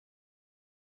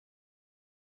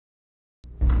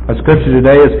Our scripture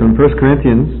today is from 1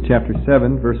 Corinthians chapter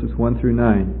 7, verses 1 through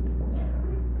 9.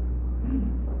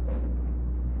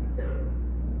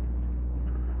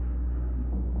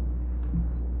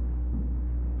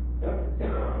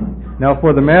 Now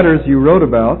for the matters you wrote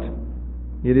about,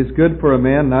 it is good for a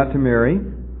man not to marry.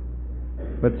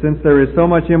 But since there is so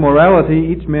much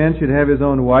immorality, each man should have his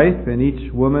own wife, and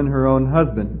each woman her own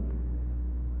husband.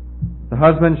 The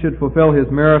husband should fulfill his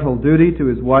marital duty to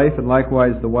his wife, and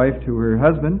likewise the wife to her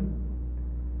husband.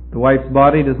 The wife's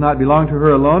body does not belong to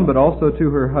her alone, but also to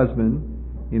her husband.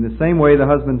 In the same way, the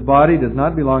husband's body does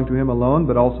not belong to him alone,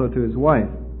 but also to his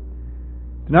wife.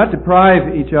 Do not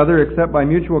deprive each other except by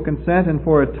mutual consent and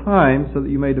for a time, so that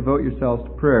you may devote yourselves to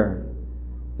prayer.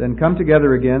 Then come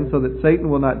together again, so that Satan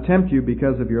will not tempt you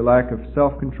because of your lack of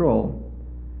self-control.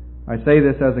 I say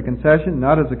this as a concession,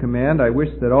 not as a command. I wish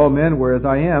that all men were as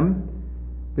I am,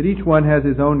 but each one has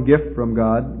his own gift from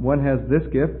God. One has this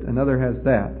gift, another has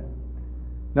that.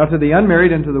 Now to the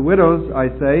unmarried and to the widows I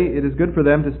say, it is good for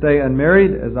them to stay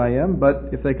unmarried as I am, but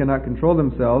if they cannot control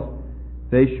themselves,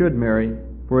 they should marry,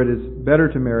 for it is better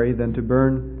to marry than to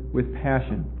burn with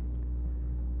passion.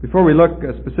 Before we look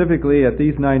specifically at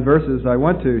these 9 verses, I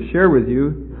want to share with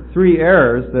you 3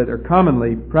 errors that are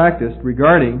commonly practiced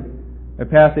regarding a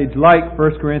passage like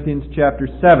 1 Corinthians chapter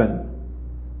 7.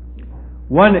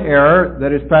 One error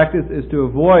that is practiced is to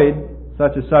avoid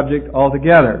such a subject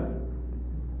altogether.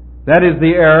 That is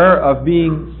the error of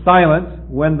being silent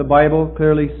when the Bible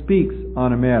clearly speaks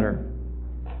on a matter.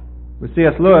 With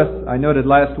C.S. Lewis, I noted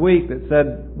last week that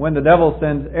said, when the devil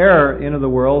sends error into the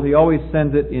world, he always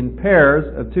sends it in pairs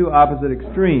of 2 opposite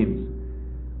extremes.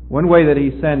 One way that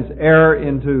he sends error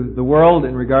into the world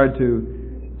in regard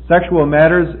to sexual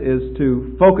matters is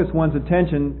to focus one's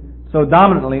attention so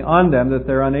dominantly on them that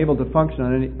they're unable to function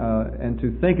on and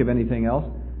to think of anything else.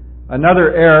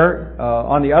 Another error,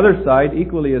 on the other side,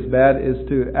 equally as bad, is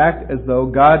to act as though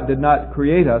God did not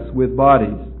create us with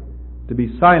bodies, to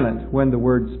be silent when the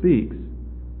Word speaks.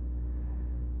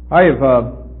 I have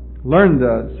learned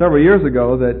several years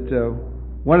ago that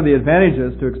one of the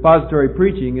advantages to expository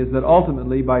preaching is that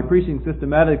ultimately, by preaching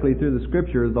systematically through the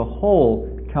Scripture, the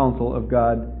whole counsel of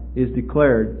God is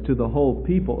declared to the whole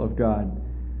people of God.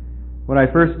 When I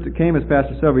first came as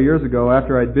pastor several years ago,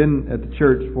 after I'd been at the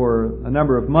church for a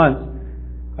number of months,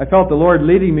 I felt the Lord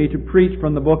leading me to preach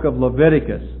from the book of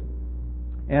Leviticus.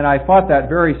 And I fought that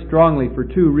very strongly for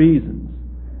 2 reasons.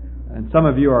 And some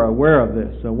of you are aware of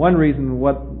this. So one reason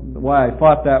why I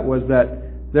fought that was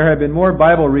that there had been more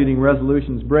Bible reading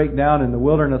resolutions break down in the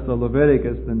wilderness of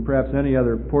Leviticus than perhaps any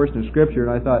other portion of Scripture.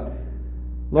 And I thought,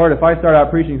 Lord, if I start out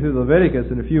preaching through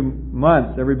Leviticus in a few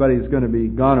months, everybody's going to be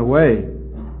gone away.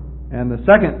 And the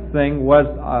second thing was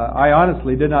I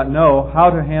honestly did not know how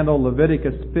to handle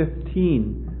Leviticus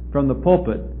 15 from the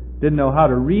pulpit. Didn't know how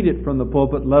to read it from the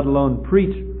pulpit, let alone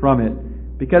preach from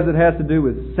it, because it has to do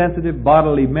with sensitive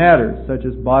bodily matters, such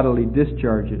as bodily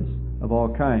discharges of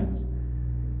all kinds.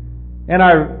 And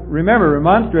I remember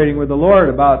remonstrating with the Lord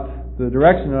about the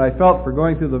direction that I felt for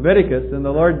going through Leviticus, and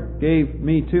the Lord gave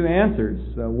me 2 answers.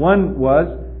 One was,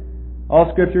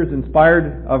 all Scripture is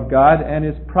inspired of God and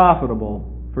is profitable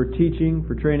for teaching,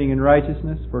 for training in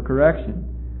righteousness, for correction.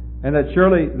 And that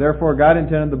surely, therefore, God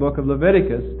intended the book of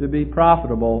Leviticus to be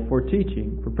profitable for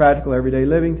teaching, for practical everyday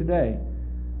living today.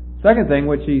 Second thing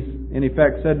which He, in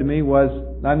effect, said to me was,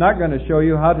 I'm not going to show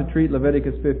you how to treat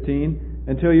Leviticus 15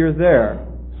 until you're there,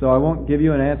 so I won't give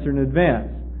you an answer in advance.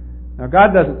 Now,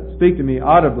 God doesn't speak to me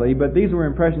audibly, but these were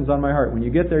impressions on my heart. When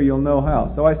you get there, you'll know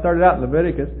how. So I started out in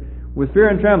Leviticus with fear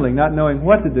and trembling, not knowing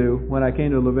what to do when I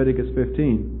came to Leviticus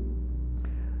 15.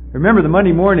 Remember the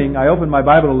Monday morning, I opened my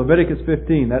Bible to Leviticus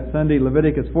 15. That Sunday,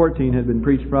 Leviticus 14 had been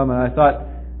preached from, and I thought,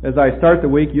 as I start the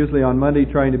week, usually on Monday,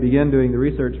 trying to begin doing the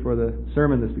research for the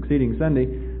sermon the succeeding Sunday,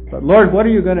 but Lord, what are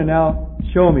you going to now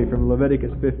show me from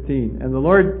Leviticus 15? And the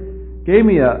Lord gave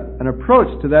me an approach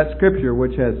to that Scripture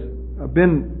which has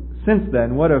been, since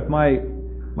then, one of my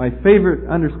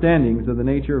favorite understandings of the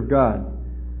nature of God.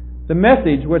 The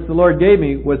message which the Lord gave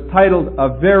me was titled,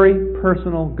 A Very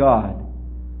Personal God.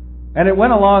 And it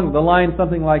went along the line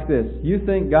something like this. You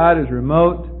think God is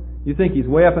remote. You think He's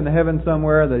way up in the heavens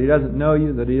somewhere, that He doesn't know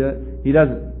you, that He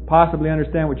doesn't possibly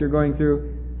understand what you're going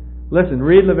through. Listen,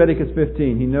 read Leviticus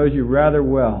 15. He knows you rather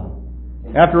well.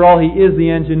 After all, He is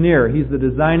the engineer. He's the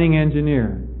designing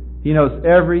engineer. He knows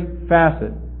every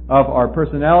facet of our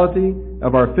personality,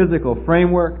 of our physical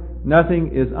framework.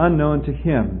 Nothing is unknown to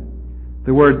Him.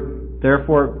 The Word,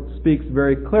 therefore, speaks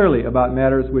very clearly about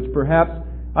matters which perhaps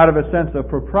out of a sense of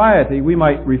propriety, we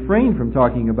might refrain from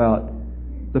talking about.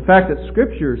 The fact that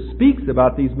Scripture speaks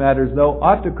about these matters, though,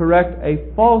 ought to correct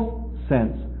a false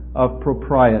sense of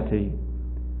propriety.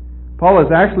 Paul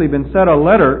has actually been sent a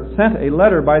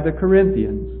letter by the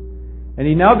Corinthians, and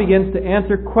he now begins to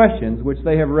answer questions which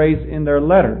they have raised in their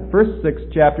letter. First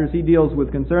 6 chapters he deals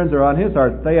with concerns that are on his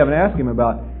heart that they haven't asked him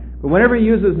about. But whenever he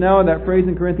uses now that phrase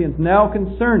in Corinthians, now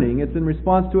concerning, it's in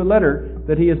response to a letter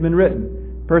that he has been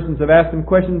written. Persons have asked him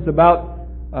questions about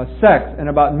sex and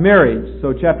about marriage,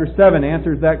 so chapter 7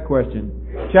 answers that question.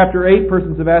 Chapter 8,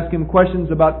 persons have asked him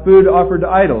questions about food offered to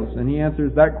idols, and he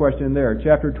answers that question there.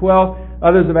 Chapter 12,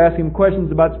 others have asked him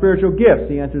questions about spiritual gifts.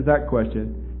 He answers that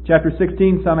question. Chapter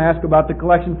 16, some ask about the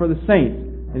collection for the saints,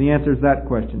 and he answers that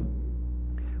question.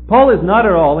 Paul is not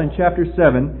at all, in chapter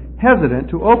 7, hesitant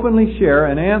to openly share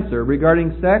an answer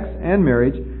regarding sex and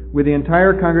marriage with the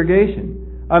entire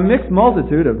congregation, a mixed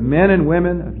multitude of men and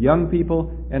women, of young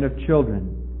people, and of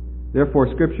children.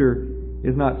 Therefore, Scripture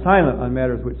is not silent on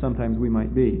matters which sometimes we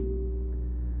might be.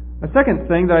 A second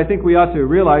thing that I think we ought to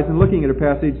realize in looking at a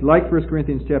passage like 1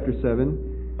 Corinthians chapter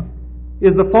 7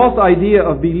 is the false idea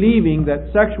of believing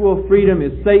that sexual freedom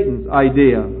is Satan's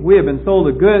idea. We have been sold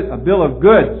a bill of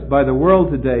goods by the world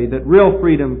today that real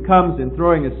freedom comes in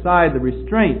throwing aside the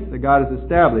restraints that God has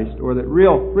established, or that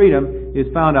real freedom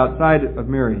is found outside of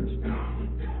marriage.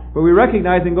 But we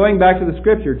recognize, in going back to the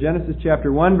Scripture, Genesis chapter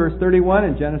 1 verse 31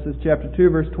 and Genesis chapter 2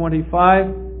 verse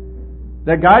 25,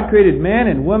 that God created man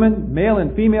and woman, male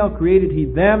and female created He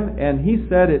them, and He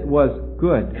said it was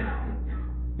good.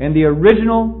 And the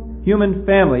original human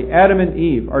family, Adam and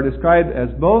Eve, are described as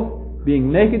both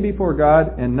being naked before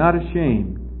God and not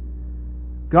ashamed.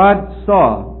 God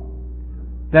saw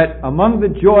that among the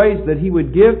joys that He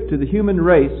would give to the human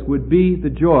race would be the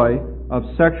joy of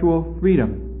sexual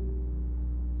freedom.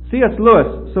 C.S.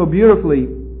 Lewis so beautifully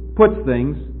puts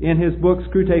things in his book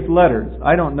Screwtape Letters.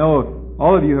 I don't know if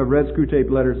all of you have read Screwtape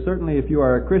Letters. Certainly if you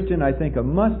are a Christian, I think a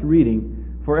must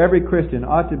reading for every Christian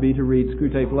ought to be to read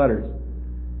Screwtape Letters.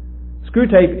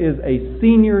 Screwtape is a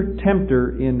senior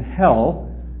tempter in hell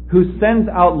who sends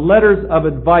out letters of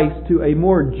advice to a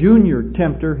more junior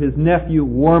tempter, his nephew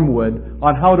Wormwood,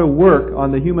 on how to work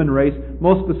on the human race,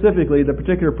 most specifically the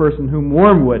particular person whom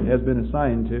Wormwood has been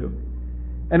assigned to.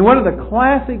 And one of the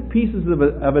classic pieces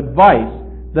of advice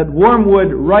that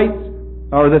Wormwood writes,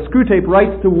 or that Screwtape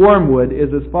writes to Wormwood, is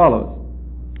as follows.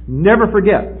 Never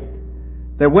forget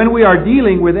that when we are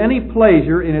dealing with any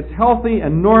pleasure in its healthy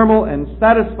and normal and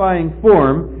satisfying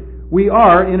form, we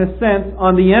are, in a sense,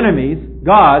 on the enemy's,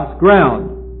 God's,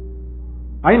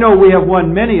 ground. I know we have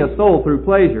won many a soul through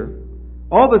pleasure.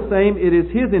 All the same, it is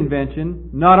His invention,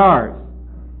 not ours.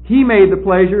 He made the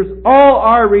pleasures. All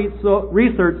our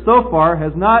research so far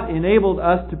has not enabled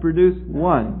us to produce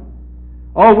one.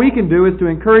 All we can do is to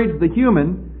encourage the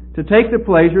human to take the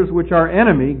pleasures which our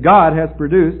enemy, God, has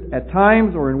produced at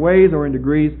times or in ways or in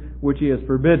degrees which He has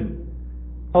forbidden.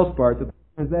 For the most part, the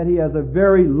thing is that he has a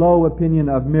very low opinion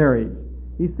of marriage.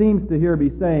 He seems to here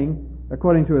be saying,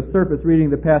 according to a surface reading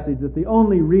of the passage, that the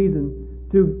only reason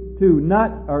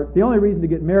to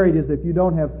get married is if you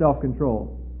don't have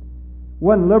self-control.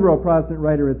 One liberal Protestant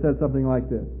writer has said something like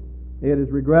this: "It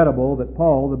is regrettable that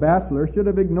Paul, the bachelor, should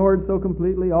have ignored so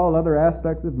completely all other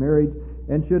aspects of marriage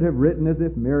and should have written as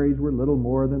if marriage were little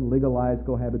more than legalized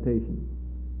cohabitation."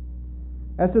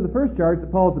 As to the first charge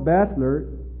that Paul is a bachelor,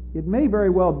 it may very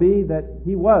well be that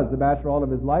he was a bachelor all of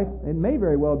his life. It may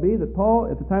very well be that Paul,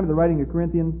 at the time of the writing of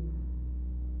Corinthians,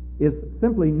 is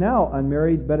simply now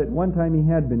unmarried, but at one time he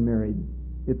had been married.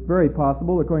 It's very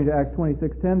possible, according to Acts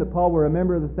 26:10, that Paul were a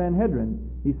member of the Sanhedrin.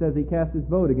 He says he cast his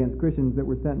vote against Christians that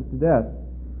were sentenced to death.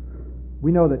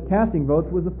 We know that casting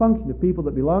votes was a function of people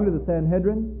that belonged to the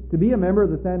Sanhedrin. To be a member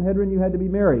of the Sanhedrin, you had to be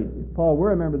married. If Paul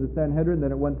were a member of the Sanhedrin,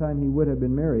 then at one time he would have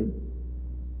been married.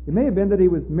 It may have been that he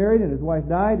was married and his wife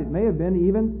died. It may have been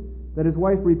even that his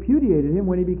wife repudiated him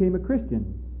when he became a Christian.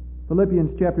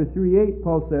 Philippians chapter 3:8,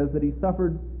 Paul says that he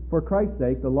suffered for Christ's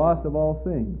sake the loss of all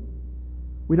things.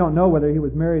 We don't know whether he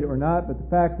was married or not, but the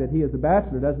fact that he is a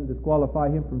bachelor doesn't disqualify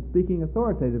him from speaking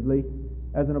authoritatively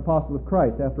as an apostle of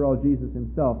Christ. After all, Jesus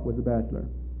himself was a bachelor.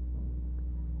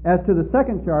 As to the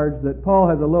second charge, that Paul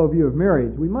has a low view of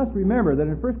marriage, we must remember that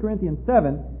in 1 Corinthians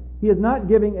 7, he is not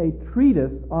giving a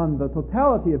treatise on the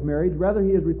totality of marriage. Rather,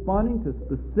 he is responding to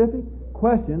specific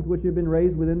questions which have been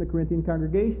raised within the Corinthian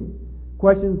congregation.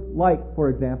 Questions like, for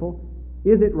example,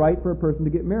 is it right for a person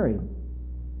to get married?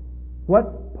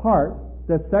 What part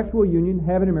does sexual union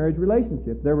have in a marriage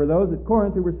relationship? There were those at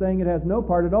Corinth who were saying it has no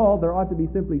part at all. There ought to be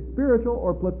simply spiritual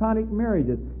or platonic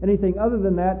marriages. Anything other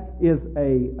than that is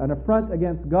an affront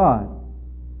against God.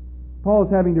 Paul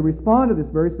is having to respond to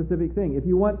this very specific thing. If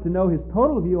you want to know his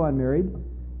total view on marriage,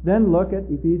 then look at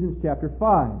Ephesians chapter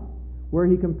 5, where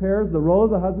he compares the role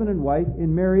of the husband and wife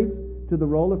in marriage to the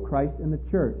role of Christ in the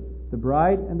church, the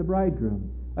bride and the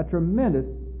bridegroom. A tremendous,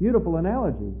 beautiful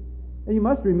analogy. And you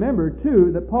must remember,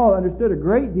 too, that Paul understood a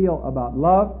great deal about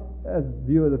love, as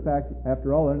view of the fact,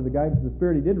 after all, under the guidance of the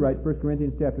Spirit, he did write 1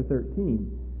 Corinthians chapter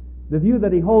 13. The view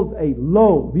that he holds a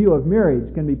low view of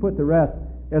marriage can be put to rest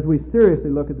as we seriously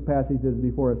look at the passages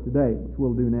before us today, which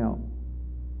we'll do now.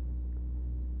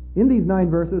 In these 9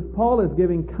 verses, Paul is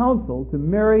giving counsel to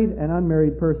married and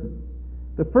unmarried persons.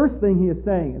 The first thing he is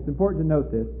saying, it's important to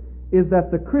note this, is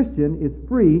that the Christian is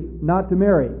free not to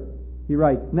marry. He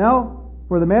writes, "Now,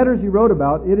 for the matters you wrote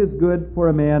about, it is good for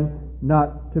a man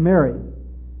not to marry."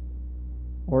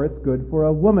 Or it's good for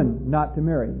a woman not to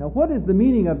marry. Now, what is the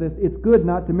meaning of this, it's good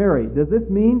not to marry? Does this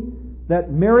mean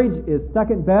that marriage is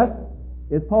second best?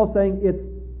 Is Paul saying it's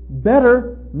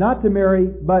better not to marry,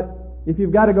 but if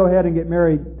you've got to go ahead and get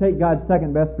married, take God's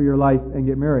second best for your life and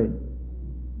get married?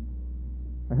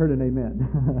 I heard an amen.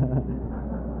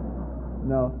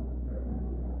 No.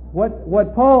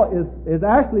 What Paul is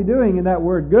actually doing in that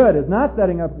word good is not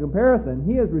setting up a comparison.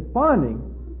 He is responding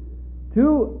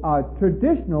to a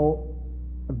traditional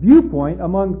viewpoint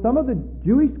among some of the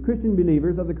Jewish Christian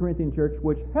believers of the Corinthian church,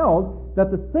 which held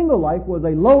that the single life was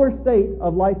a lower state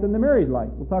of life than the married life.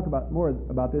 We'll talk more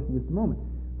about this in just a moment.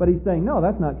 But he's saying, no,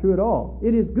 that's not true at all.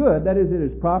 It is good, that is, it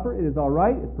is proper, it is all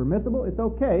right, it's permissible, it's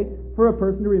okay for a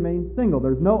person to remain single.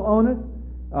 There's no onus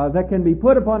that can be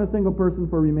put upon a single person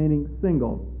for remaining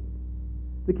single.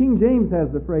 The King James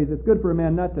has the phrase, it's good for a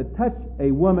man not to touch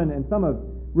a woman, and some have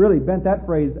really bent that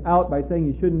phrase out by saying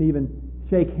you shouldn't even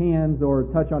shake hands or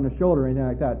touch on the shoulder or anything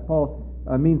like that. Paul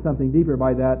means something deeper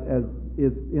by that, as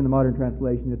is in the modern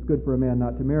translation. It's good for a man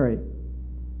not to marry.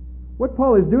 What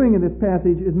Paul is doing in this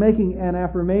passage is making an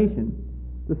affirmation.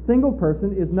 The single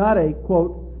person is not a,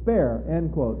 quote, spare,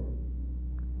 end quote.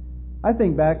 I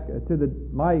think back to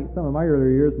some of my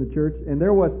earlier years in the church, and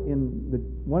there was in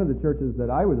one of the churches that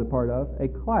I was a part of, a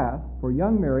class for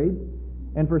young married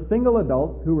and for single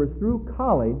adults who were through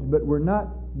college but were not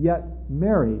yet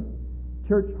married.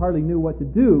 Church hardly knew what to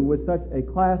do with such a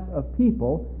class of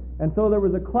people, and so there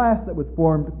was a class that was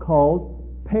formed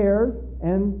called Pairs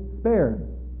and Spares.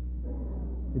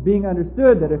 It being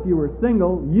understood that if you were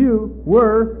single, you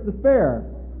were the spare,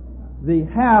 the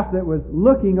half that was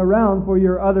looking around for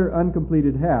your other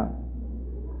uncompleted half.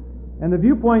 And the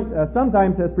viewpoint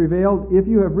sometimes has prevailed, if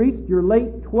you have reached your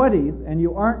late 20s and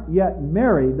you aren't yet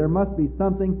married, there must be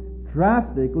something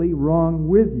drastically wrong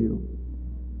with you.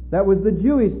 That was the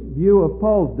Jewish view of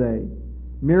Paul's day.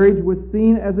 Marriage was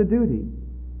seen as a duty.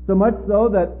 So much so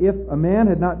that if a man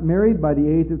had not married by the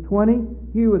age of 20,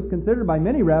 he was considered by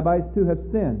many rabbis to have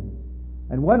sinned.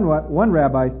 And one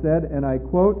rabbi said, and I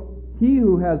quote, "He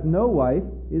who has no wife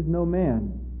is no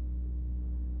man."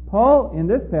 Paul, in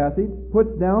this passage,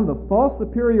 puts down the false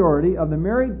superiority of the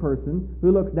married person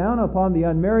who looks down upon the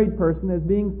unmarried person as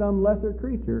being some lesser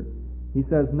creature. He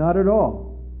says, not at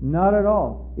all. Not at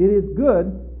all. It is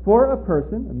good for a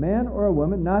person, a man or a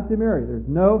woman, not to marry. There's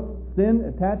no sin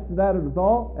attached to that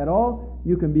at all.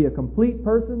 You can be a complete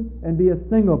person and be a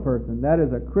single person. That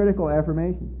is a critical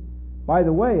affirmation. By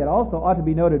the way, it also ought to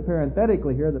be noted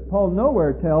parenthetically here that Paul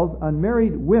nowhere tells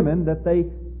unmarried women that they,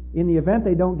 in the event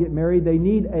they don't get married, they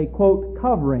need a, quote,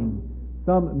 covering.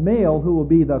 Some male who will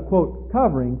be the, quote,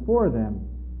 covering for them.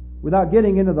 Without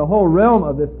getting into the whole realm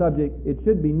of this subject, it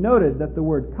should be noted that the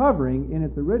word covering, in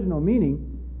its original meaning,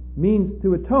 means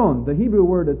to atone. The Hebrew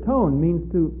word atone means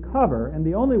to cover, and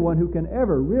the only one who can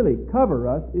ever really cover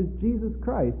us is Jesus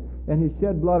Christ and His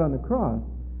shed blood on the cross.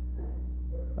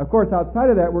 Of course, outside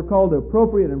of that, we're called to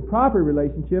appropriate and proper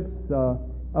relationships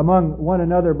among one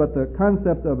another, but the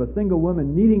concept of a single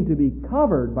woman needing to be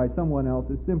covered by someone else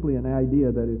is simply an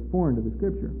idea that is foreign to the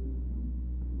Scripture.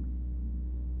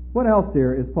 What else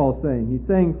here is Paul saying? He's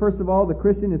saying, first of all, the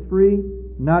Christian is free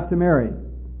not to marry.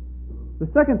 The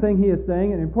second thing he is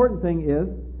saying, an important thing, is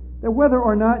that whether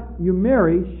or not you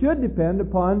marry should depend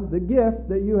upon the gift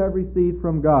that you have received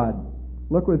from God.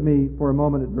 Look with me for a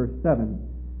moment at verse 7.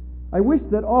 I wish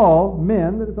that all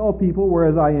men, that is all people, were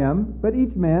as I am, but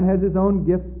each man has his own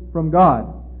gift from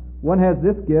God. One has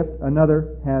this gift,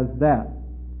 another has that.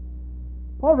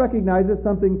 Paul recognizes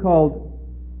something called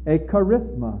a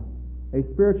charisma, a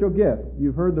spiritual gift.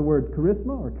 You've heard the word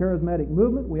charisma or charismatic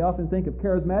movement. We often think of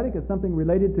charismatic as something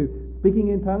related to speaking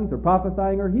in tongues or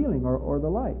prophesying or healing or the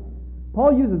like.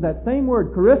 Paul uses that same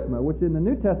word charisma, which in the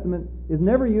New Testament is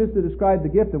never used to describe the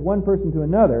gift of one person to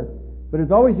another, but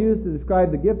is always used to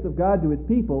describe the gifts of God to His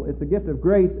people. It's a gift of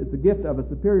grace. It's a gift of a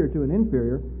superior to an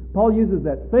inferior. Paul uses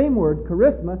that same word,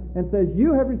 charisma, and says,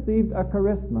 you have received a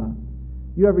charisma.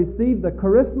 You have received the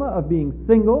charisma of being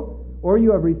single, or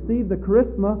you have received the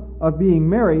charisma of being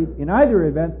married. In either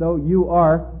event, though, you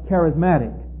are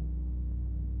charismatic.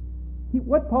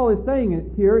 What Paul is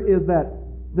saying here is that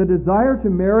the desire to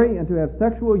marry and to have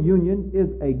sexual union is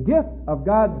a gift of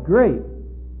God's grace.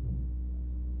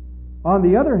 On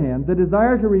the other hand, the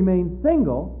desire to remain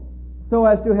single so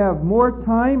as to have more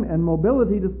time and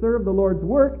mobility to serve the Lord's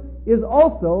work is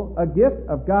also a gift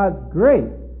of God's grace.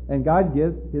 And God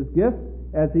gives His gift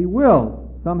as He wills.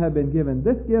 Some have been given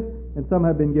this gift and some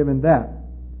have been given that.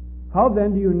 How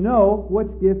then do you know which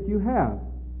gift you have?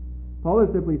 Paul is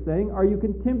simply saying, are you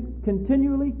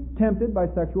continually tempted by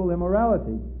sexual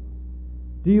immorality?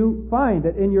 Do you find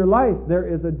that in your life there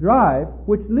is a drive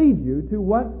which leads you to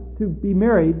want to be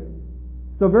married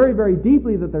so very, very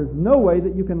deeply that there's no way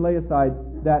that you can lay aside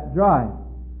that drive?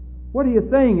 What he is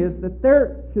saying is that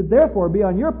there should therefore be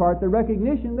on your part the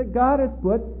recognition that God has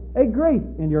put a grace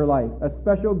in your life, a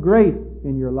special grace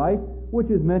in your life,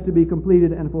 which is meant to be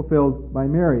completed and fulfilled by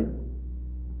marriage.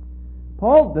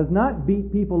 Paul does not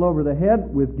beat people over the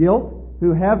head with guilt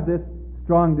who have this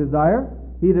strong desire.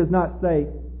 He does not say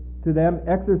to them,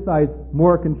 exercise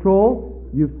more control,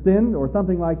 you've sinned, or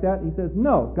something like that. He says,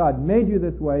 no, God made you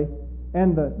this way,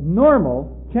 and the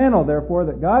normal channel, therefore,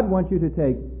 that God wants you to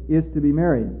take is to be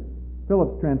married.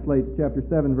 Phillips translates chapter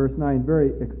 7, verse 9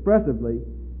 very expressively,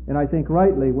 and I think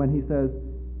rightly, when he says,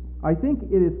 I think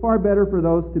it is far better for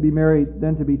those to be married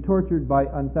than to be tortured by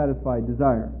unsatisfied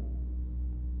desire.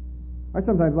 I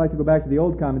sometimes like to go back to the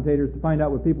old commentators to find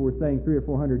out what people were saying 300 or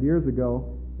 400 years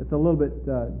ago. It's a little bit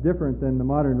different than the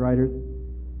modern writers.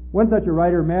 One such a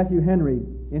writer, Matthew Henry,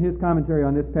 in his commentary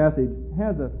on this passage,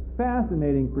 has a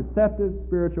fascinating, perceptive,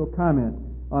 spiritual comment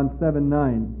on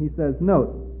 7:9. He says,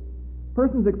 note,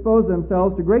 persons expose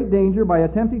themselves to great danger by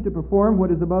attempting to perform what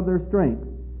is above their strength,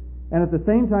 and at the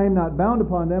same time not bound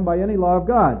upon them by any law of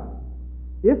God.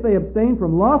 If they abstain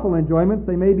from lawful enjoyments,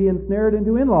 they may be ensnared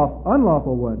into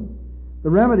unlawful ones. The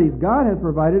remedies God has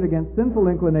provided against sinful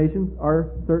inclinations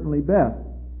are certainly best.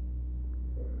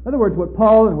 In other words, what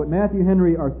Paul and what Matthew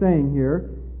Henry are saying here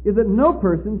is that no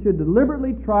person should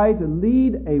deliberately try to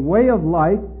lead a way of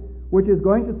life which is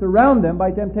going to surround them by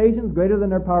temptations greater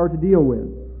than their power to deal with.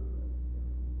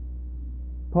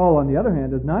 Paul, on the other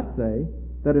hand, does not say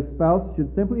that a spouse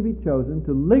should simply be chosen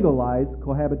to legalize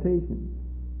cohabitation.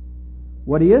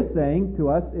 What he is saying to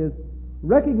us is,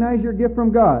 recognize your gift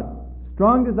from God.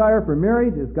 Strong desire for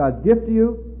marriage is God's gift to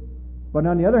you. But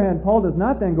on the other hand, Paul does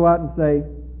not then go out and say,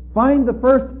 find the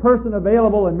first person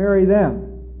available and marry them.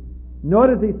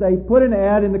 Nor does he say, put an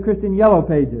ad in the Christian Yellow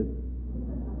Pages.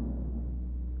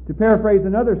 To paraphrase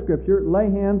another scripture,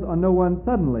 lay hands on no one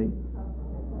suddenly.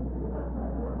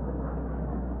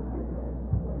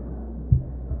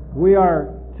 We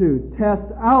are to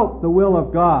test out the will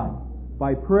of God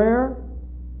by prayer,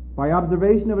 by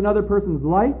observation of another person's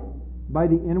life, by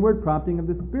the inward prompting of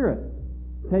the Spirit.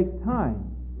 It takes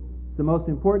time. It's the most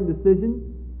important decision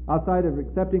outside of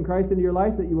accepting Christ into your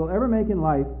life that you will ever make in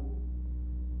life.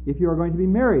 If you are going to be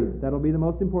married, that'll be the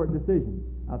most important decision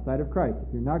outside of Christ.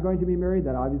 If you're not going to be married,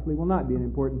 that obviously will not be an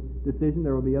important decision.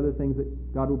 There will be other things that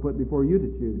God will put before you to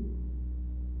choose.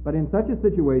 But in such a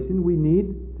situation, we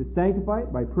need to sanctify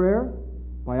it by prayer,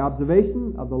 by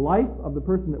observation of the life of the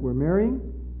person that we're marrying,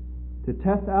 to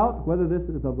test out whether this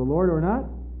is of the Lord or not,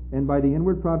 and by the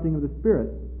inward prompting of the Spirit.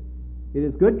 It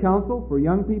is good counsel for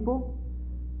young people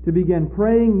to begin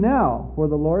praying now for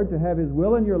the Lord to have His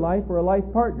will in your life for a life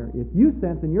partner. If you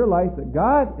sense in your life that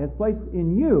God has placed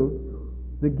in you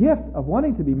the gift of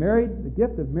wanting to be married, the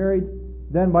gift of marriage,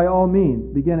 then by all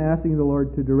means begin asking the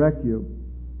Lord to direct you.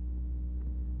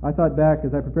 I thought back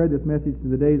as I prepared this message to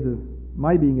the days of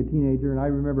my being a teenager, and I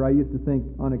remember I used to think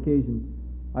on occasion,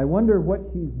 I wonder what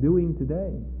she's doing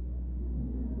today.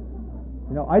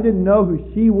 You know, I didn't know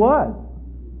who she was.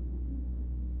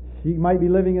 She might be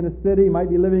living in a city, might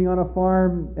be living on a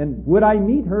farm, and would I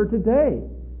meet her today?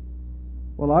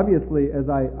 Well, obviously, as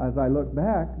I look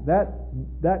back,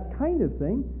 that kind of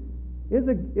thing is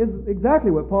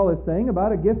exactly what Paul is saying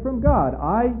about a gift from God.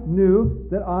 I knew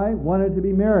that I wanted to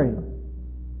be married.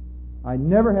 I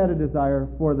never had a desire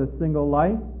for the single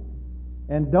life,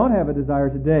 and don't have a desire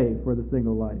today for the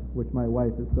single life, which my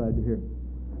wife is glad to hear.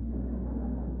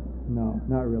 No,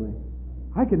 not really.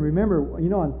 I can remember,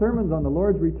 on sermons on the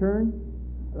Lord's return,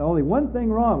 only one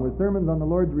thing wrong with sermons on the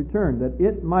Lord's return, that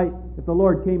it might, if the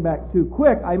Lord came back too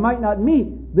quick, I might not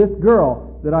meet this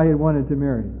girl that I had wanted to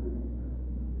marry.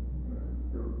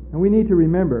 And we need to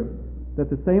remember that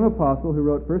the same apostle who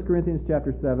wrote 1 Corinthians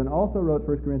chapter 7 also wrote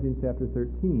 1 Corinthians chapter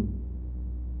 13.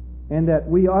 And that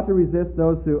we ought to resist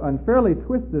those who unfairly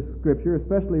twist this scripture,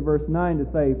 especially verse 9, to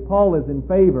say Paul is in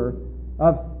favor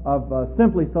of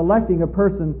simply selecting a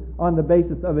person on the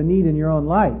basis of a need in your own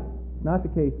life. Not the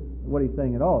case, what he's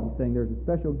saying at all. He's saying there's a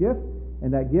special gift,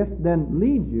 and that gift then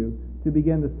leads you to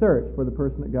begin the search for the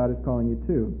person that God is calling you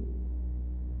to.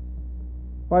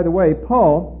 By the way,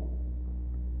 Paul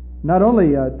not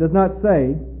only does not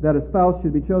say that a spouse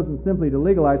should be chosen simply to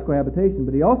legalize cohabitation,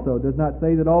 but he also does not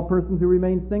say that all persons who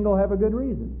remain single have a good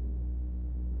reason.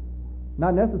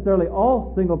 Not necessarily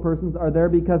all single persons are there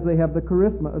because they have the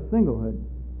charisma of singlehood.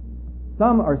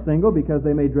 Some are single because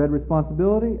they may dread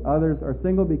responsibility. Others are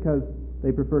single because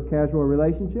they prefer casual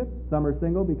relationships. Some are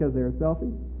single because they are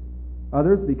selfish.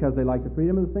 Others because they like the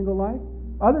freedom of the single life.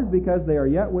 Others because they are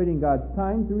yet waiting God's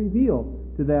time to reveal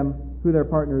to them who their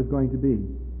partner is going to be.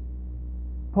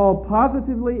 Paul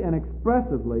positively and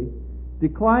expressively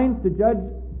declines to judge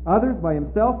others by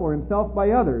himself or himself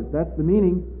by others. That's the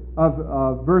meaning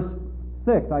of verse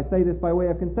 6. I say this by way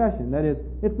of concession. That is,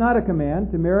 it's not a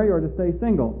command to marry or to stay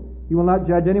single. He will not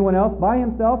judge anyone else by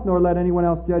himself, nor let anyone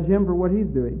else judge him for what he's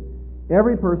doing.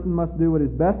 Every person must do what is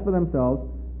best for themselves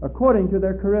according to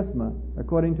their charisma,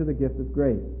 according to the gift of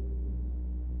grace.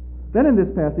 Then in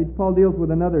this passage, Paul deals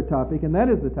with another topic, and that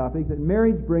is the topic that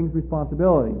marriage brings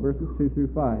responsibility, verses 2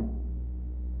 through 5.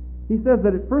 He says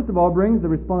that it first of all brings the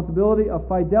responsibility of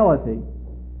fidelity.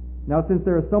 Now, since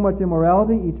there is so much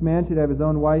immorality, each man should have his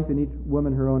own wife and each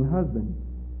woman her own husband.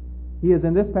 He is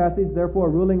in this passage, therefore,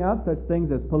 ruling out such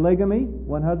things as polygamy,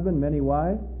 one husband, many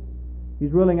wives.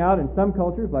 He's ruling out in some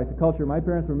cultures, like the culture my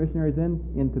parents were missionaries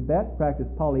in Tibet, practice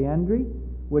polyandry,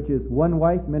 which is one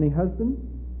wife, many husbands.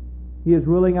 He is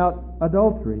ruling out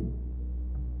adultery.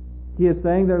 He is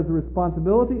saying there's a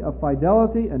responsibility of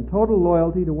fidelity and total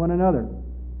loyalty to one another.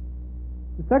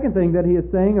 The second thing that he is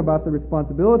saying about the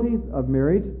responsibilities of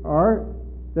marriage are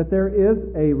that there is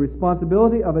a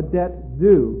responsibility of a debt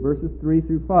due, verses 3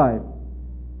 through 5.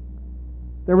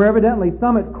 There were evidently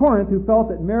some at Corinth who felt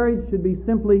that marriage should be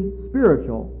simply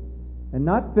spiritual and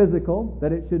not physical,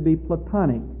 that it should be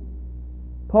platonic.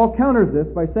 Paul counters this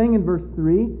by saying in verse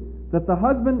 3 that the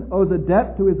husband owes a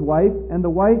debt to his wife and the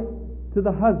wife to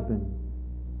the husband.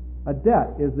 A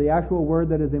debt is the actual word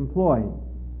that is employed.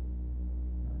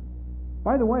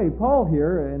 By the way, Paul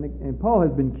here, and Paul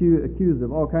has been accused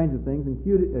of all kinds of things,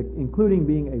 including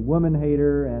being a woman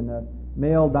hater and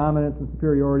male dominance and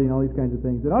superiority and all these kinds of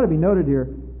things. It ought to be noted here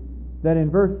that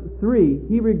in verse 3,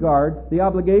 he regards the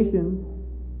obligation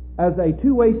as a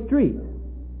two-way street.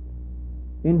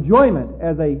 Enjoyment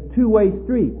as a two-way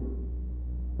street.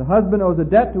 The husband owes a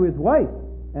debt to his wife,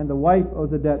 and the wife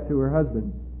owes a debt to her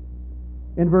husband.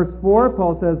 In verse 4,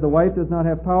 Paul says the wife does not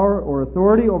have power or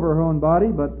authority over her own body,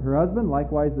 but her husband.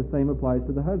 Likewise, the same applies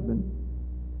to the husband.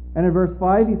 And in verse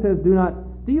 5, he says, do not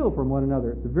steal from one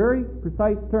another. It's a very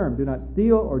precise term. Do not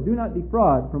steal or do not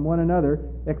defraud from one another,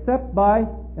 except by,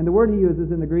 and the word he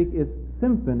uses in the Greek is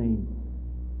symphony,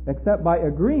 except by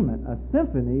agreement. A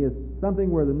symphony is something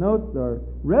where the notes are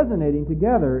resonating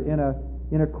together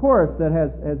in a chorus that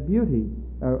has beauty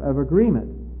of agreement.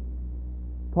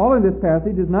 Paul in this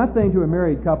passage is not saying to a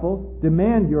married couple,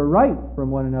 demand your rights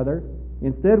from one another.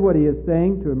 Instead, what he is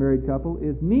saying to a married couple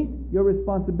is meet your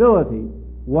responsibilities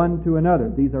one to another.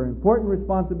 These are important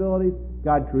responsibilities.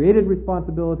 God created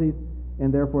responsibilities,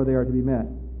 and therefore they are to be met.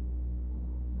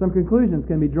 Some conclusions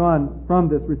can be drawn from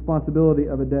this responsibility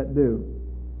of a debt due.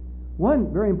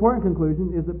 One very important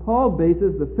conclusion is that Paul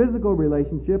bases the physical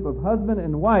relationship of husband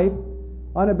and wife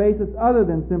on a basis other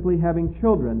than simply having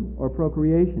children or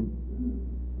procreation.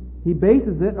 He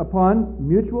bases it upon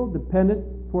mutual dependence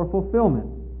for fulfillment.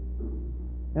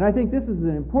 And I think this is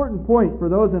an important point for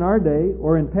those in our day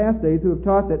or in past days who have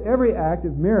taught that every act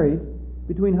of marriage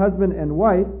between husband and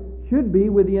wife should be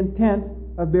with the intent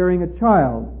of bearing a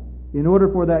child in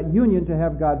order for that union to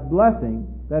have God's blessing.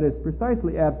 That is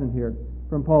precisely absent here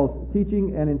from Paul's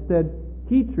teaching, and instead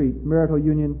he treats marital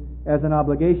union as an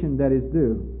obligation that is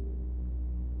due.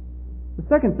 The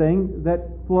second thing that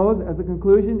flows as a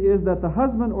conclusion is that the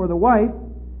husband or the wife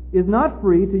is not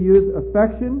free to use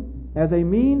affection as a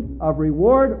means of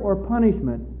reward or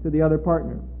punishment to the other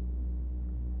partner.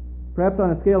 Perhaps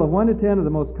on a scale of 1 to 10 of the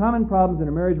most common problems in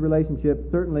a marriage relationship,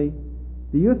 certainly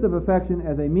the use of affection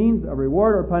as a means of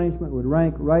reward or punishment would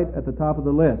rank right at the top of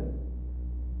the list.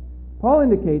 Paul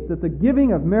indicates that the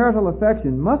giving of marital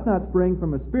affection must not spring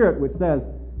from a spirit which says,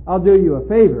 I'll do you a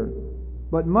favor,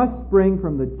 but must spring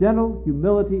from the gentle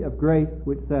humility of grace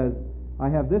which says, I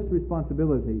have this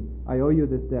responsibility, I owe you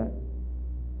this debt.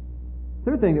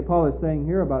 Third thing that Paul is saying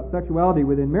here about sexuality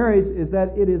within marriage is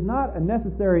that it is not a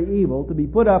necessary evil to be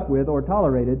put up with or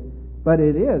tolerated, but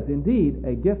it is indeed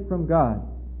a gift from God,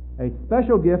 a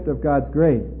special gift of God's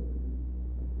grace.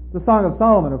 The Song of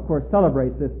Solomon, of course,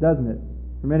 celebrates this, doesn't it?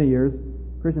 For many years,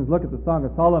 Christians look at the Song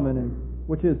of Solomon,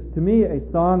 which is, to me, a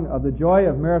song of the joy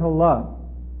of marital love.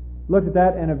 Looked at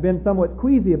that and have been somewhat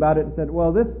queasy about it and said,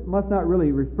 well, this must not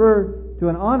really refer to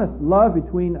an honest love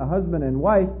between a husband and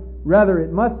wife. Rather,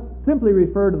 it must simply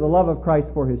refer to the love of Christ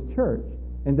for His church.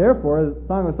 And therefore, the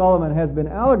Song of Solomon has been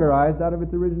allegorized out of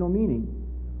its original meaning.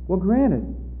 Well,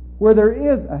 granted, where there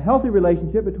is a healthy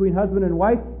relationship between husband and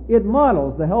wife, it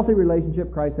models the healthy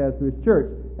relationship Christ has to His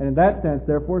church. And in that sense,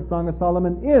 therefore, Song of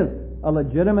Solomon is a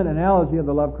legitimate analogy of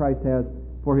the love Christ has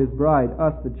for His bride,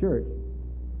 us, the church.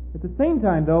 At the same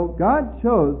time, though, God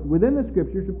chose within the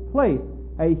Scripture to place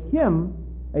a hymn,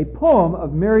 a poem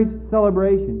of marriage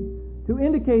celebration, to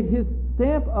indicate His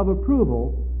stamp of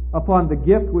approval upon the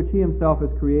gift which He Himself has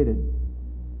created.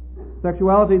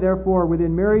 Sexuality, therefore,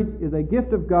 within marriage is a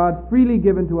gift of God, freely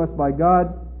given to us by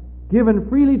God, given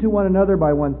freely to one another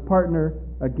by one's partner,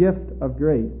 a gift of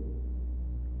grace.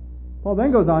 Paul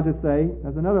then goes on to say,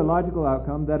 as another logical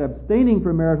outcome, that abstaining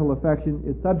from marital affection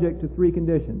is subject to three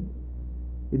conditions.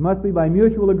 It must be by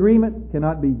mutual agreement,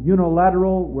 cannot be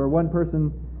unilateral, where one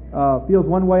person feels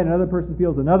one way and another person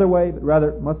feels another way, but rather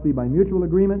it must be by mutual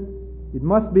agreement. It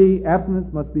must be,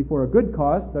 abstinence must be for a good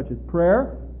cause, such as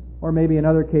prayer, or maybe in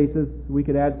other cases we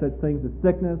could add such things as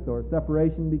sickness or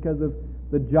separation because of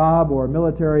the job or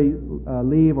military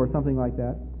leave or something like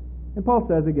that. And Paul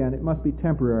says again, it must be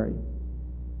temporary.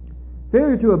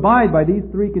 Failure to abide by these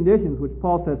three conditions which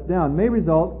Paul sets down may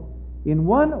result in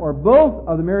one or both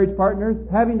of the marriage partners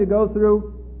having to go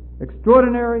through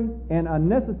extraordinary and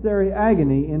unnecessary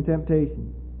agony in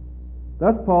temptation.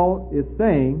 Thus Paul is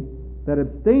saying that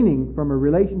abstaining from a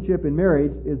relationship in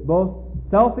marriage is both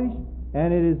selfish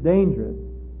and it is dangerous,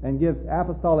 and gives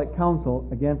apostolic counsel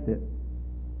against it.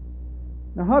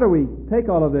 Now, how do we take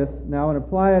all of this now and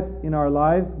apply it in our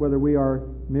lives, whether we are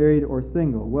married or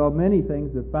single? Well, many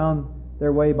things have found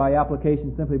their way by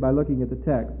application simply by looking at the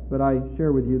text, but I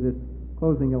share with you this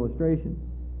closing illustration.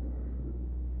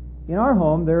 In our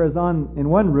home, in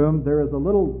one room, there is a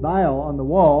little dial on the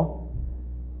wall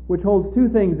which holds two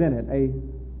things in it,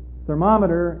 a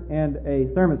thermometer and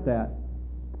a thermostat.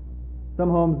 Some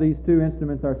homes, these two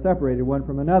instruments are separated one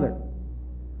from another.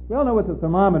 We all know what the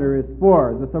thermometer is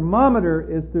for. The thermometer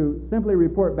is to simply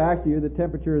report back to you the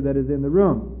temperature that is in the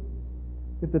room.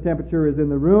 If the temperature is in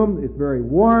the room, it's very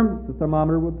warm, the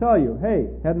thermometer will tell you, hey,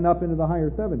 heading up into the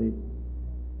higher 70s.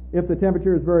 If the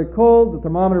temperature is very cold, the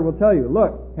thermometer will tell you,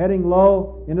 look, heading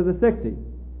low into the 60s.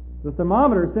 The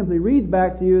thermometer simply reads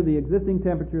back to you the existing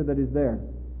temperature that is there.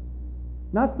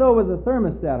 Not so with the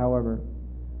thermostat, however.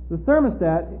 The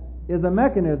thermostat is a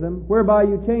mechanism whereby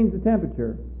you change the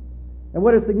temperature. And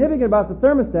what is significant about the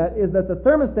thermostat is that the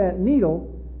thermostat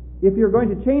needle, if you're going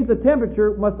to change the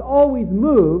temperature, must always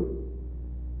move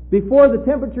before the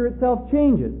temperature itself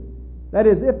changes. That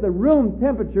is, if the room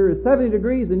temperature is 70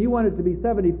 degrees and you want it to be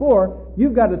 74,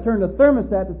 you've got to turn the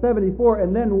thermostat to 74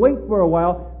 and then wait for a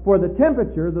while for the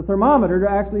temperature, the thermometer, to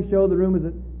actually show the room is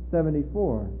at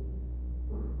 74.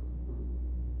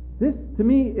 This, to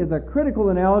me, is a critical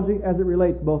analogy as it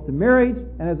relates both to marriage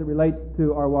and as it relates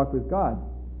to our walk with God.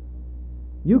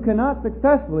 You cannot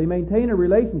successfully maintain a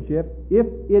relationship if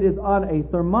it is on a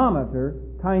thermometer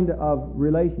kind of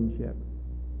relationship.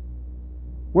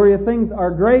 Where if things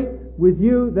are great with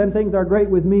you, then things are great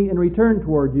with me in return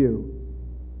toward you.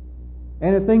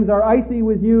 And if things are icy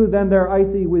with you, then they're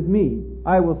icy with me.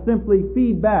 I will simply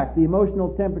feed back the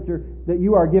emotional temperature that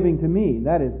you are giving to me.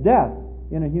 That is death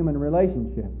in a human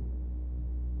relationship.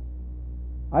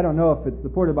 I don't know if it's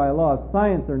supported by a law of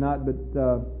science or not,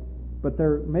 but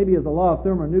there maybe is a law of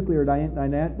thermonuclear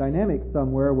dynamics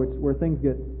somewhere where things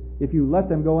get, if you let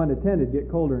them go unattended, get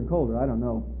colder and colder. I don't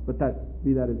know, but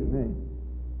be that as it may.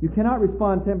 You cannot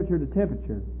respond temperature to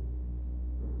temperature.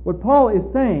 What Paul is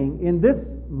saying in this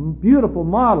beautiful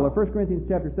model of 1 Corinthians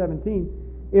chapter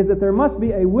 17 is that there must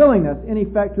be a willingness, in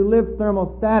effect, to live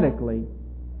thermostatically.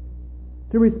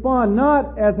 To respond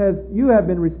not as you have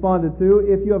been responded to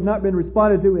if you have not been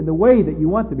responded to in the way that you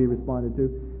want to be responded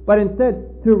to, but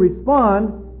instead to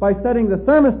respond by setting the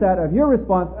thermostat of your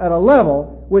response at a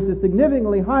level which is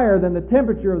significantly higher than the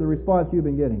temperature of the response you've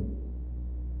been getting.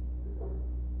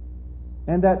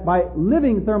 And that by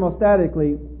living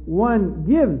thermostatically, one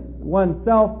gives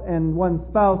oneself and one's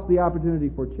spouse the opportunity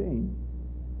for change.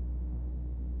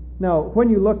 Now, when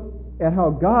you look at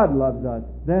how God loves us,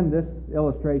 then this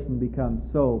illustration becomes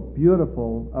so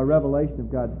beautiful, a revelation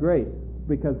of God's grace,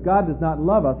 because God does not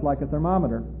love us like a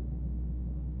thermometer.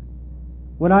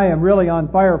 When I am really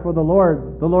on fire for the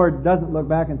Lord doesn't look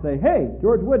back and say, hey,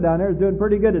 George Wood down there is doing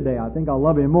pretty good today. I think I'll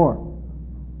love him more.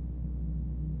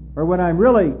 Or when I'm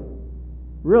really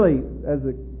really, as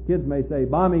the kids may say,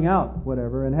 bombing out,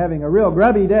 whatever, and having a real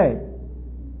grubby day.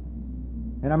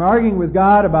 And I'm arguing with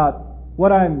God about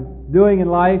what I'm doing in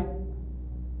life.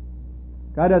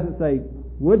 God doesn't say,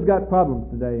 Wood's got problems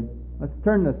today. Let's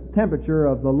turn the temperature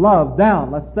of the love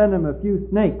down. Let's send him a few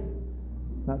snakes.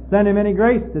 Not send him any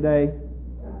grace today.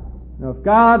 Now, if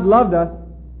God loved us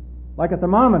like a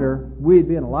thermometer, we'd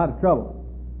be in a lot of trouble.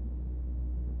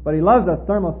 But He loves us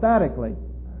thermostatically.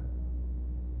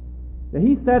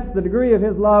 He sets the degree of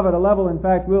His love at a level, in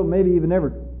fact, we'll maybe even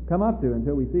never come up to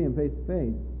until we see Him face to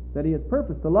face. That He has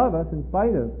purposed to love us in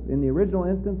spite of, in the original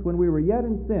instance, when we were yet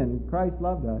in sin, Christ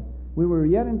loved us. When we were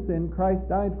yet in sin, Christ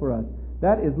died for us.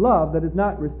 That is love that is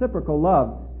not reciprocal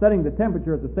love, setting the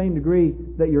temperature at the same degree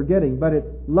that you're getting, but it's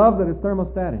love that is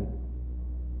thermostatic.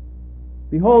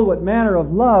 Behold what manner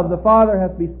of love the Father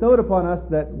hath bestowed upon us,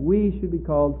 that we should be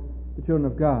called the children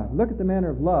of God. Look at the manner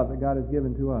of love that God has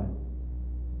given to us.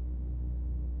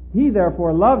 He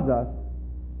therefore loves us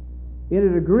in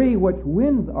a degree which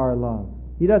wins our love.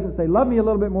 He doesn't say, love me a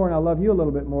little bit more and I'll love you a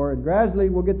little bit more, and gradually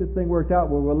we'll get this thing worked out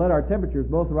where we'll let our temperatures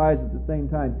both rise at the same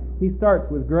time. He starts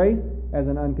with grace as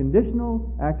an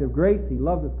unconditional act of grace. He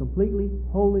loves us completely,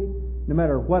 wholly, no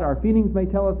matter what our feelings may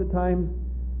tell us at times,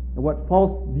 and what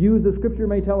false views of Scripture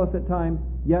may tell us at times,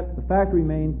 yet the fact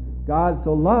remains, God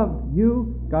so loved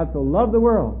you, God so loved the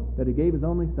world, that He gave His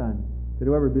only Son, that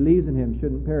whoever believes in Him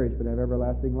shouldn't perish but have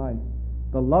everlasting life.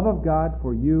 The love of God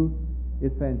for you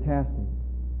is fantastic.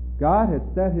 God has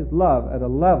set His love at a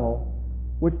level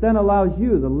which then allows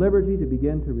you the liberty to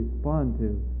begin to respond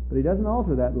to. But He doesn't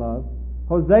alter that love.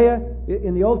 Hosea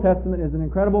in the Old Testament is an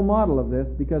incredible model of this,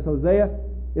 because Hosea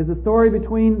is a story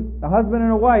between a husband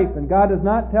and a wife, and God does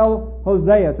not tell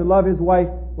Hosea to love his wife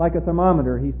like a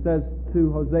thermometer. He says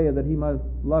to Hosea that he must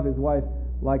love his wife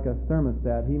like a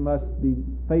thermostat. He must be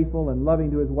faithful and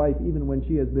loving to his wife even when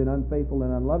she has been unfaithful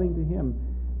and unloving to him.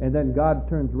 And then God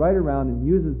turns right around and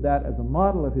uses that as a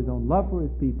model of His own love for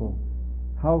His people.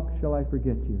 How shall I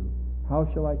forget you? How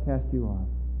shall I cast you off?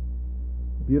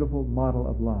 A beautiful model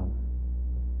of love.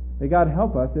 May God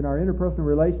help us in our interpersonal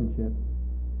relationships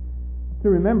to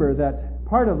remember that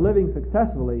part of living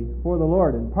successfully for the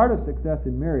Lord and part of success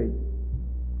in marriage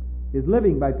is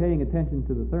living by paying attention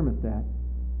to the thermostat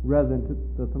rather than to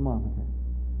the thermometer.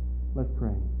 Let's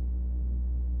pray.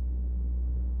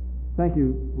 Thank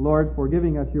you, Lord, for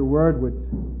giving us your word, which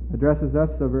addresses us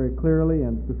so very clearly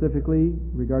and specifically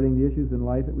regarding the issues in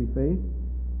life that we face.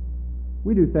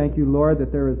 We do thank you, Lord,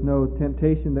 that there is no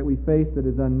temptation that we face that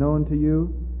is unknown to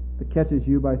you, that catches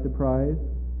you by surprise.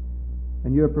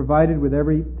 And you have provided with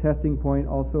every testing point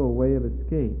also a way of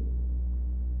escape.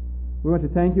 We want to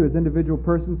thank you as individual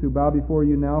persons who bow before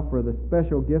you now for the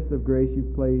special gifts of grace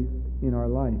you've placed in our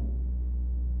life.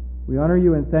 We honor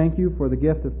you and thank you for the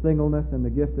gift of singleness and the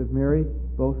gift of marriage.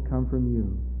 Both come from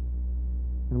you.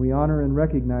 And we honor and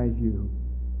recognize you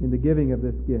in the giving of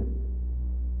this gift.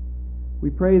 We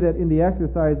pray that in the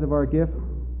exercise of our gift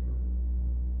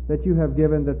that you have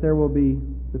given, that there will be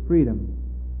the freedom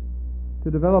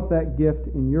to develop that gift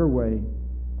in your way,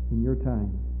 in your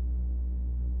time.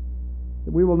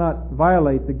 That we will not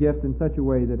violate the gift in such a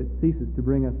way that it ceases to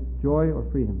bring us joy or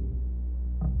freedom.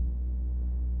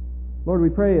 Lord, we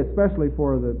pray especially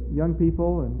for the young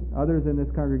people and others in this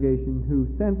congregation who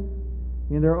sense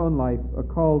in their own life a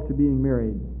call to being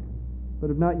married, but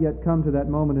have not yet come to that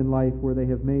moment in life where they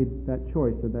have made that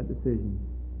choice or that decision.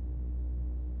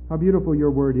 How beautiful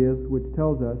your word is, which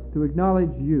tells us to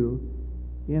acknowledge you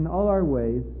in all our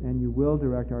ways, and you will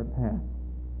direct our path.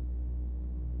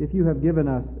 If you have given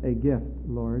us a gift,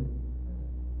 Lord,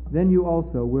 then you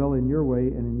also will in your way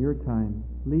and in your time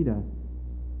lead us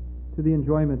to the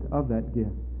enjoyment of that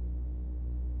gift.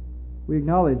 We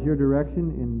acknowledge your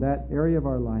direction in that area of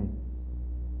our life.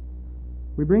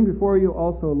 We bring before you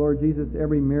also, Lord Jesus,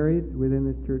 every marriage within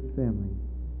this church family.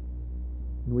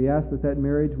 And we ask that that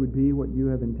marriage would be what you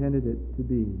have intended it to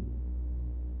be.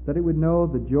 That it would know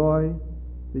the joy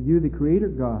that you, the Creator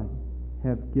God,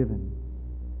 have given.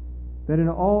 That in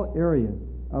all areas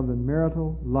of the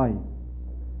marital life,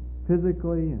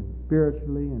 physically and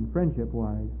spiritually and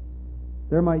friendship-wise,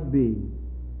 there might be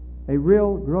a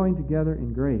real growing together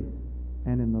in grace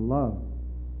and in the love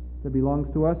that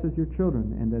belongs to us as your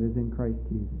children and that is in Christ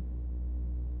Jesus.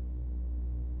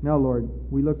 Now, Lord,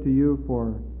 we look to you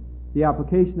for the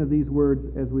application of these words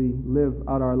as we live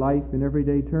out our life in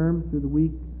everyday terms through the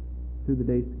week, through the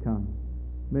days to come.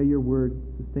 May your word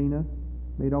sustain us.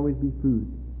 May it always be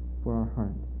food for our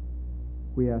heart.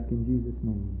 We ask in Jesus'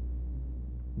 name.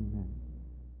 Amen.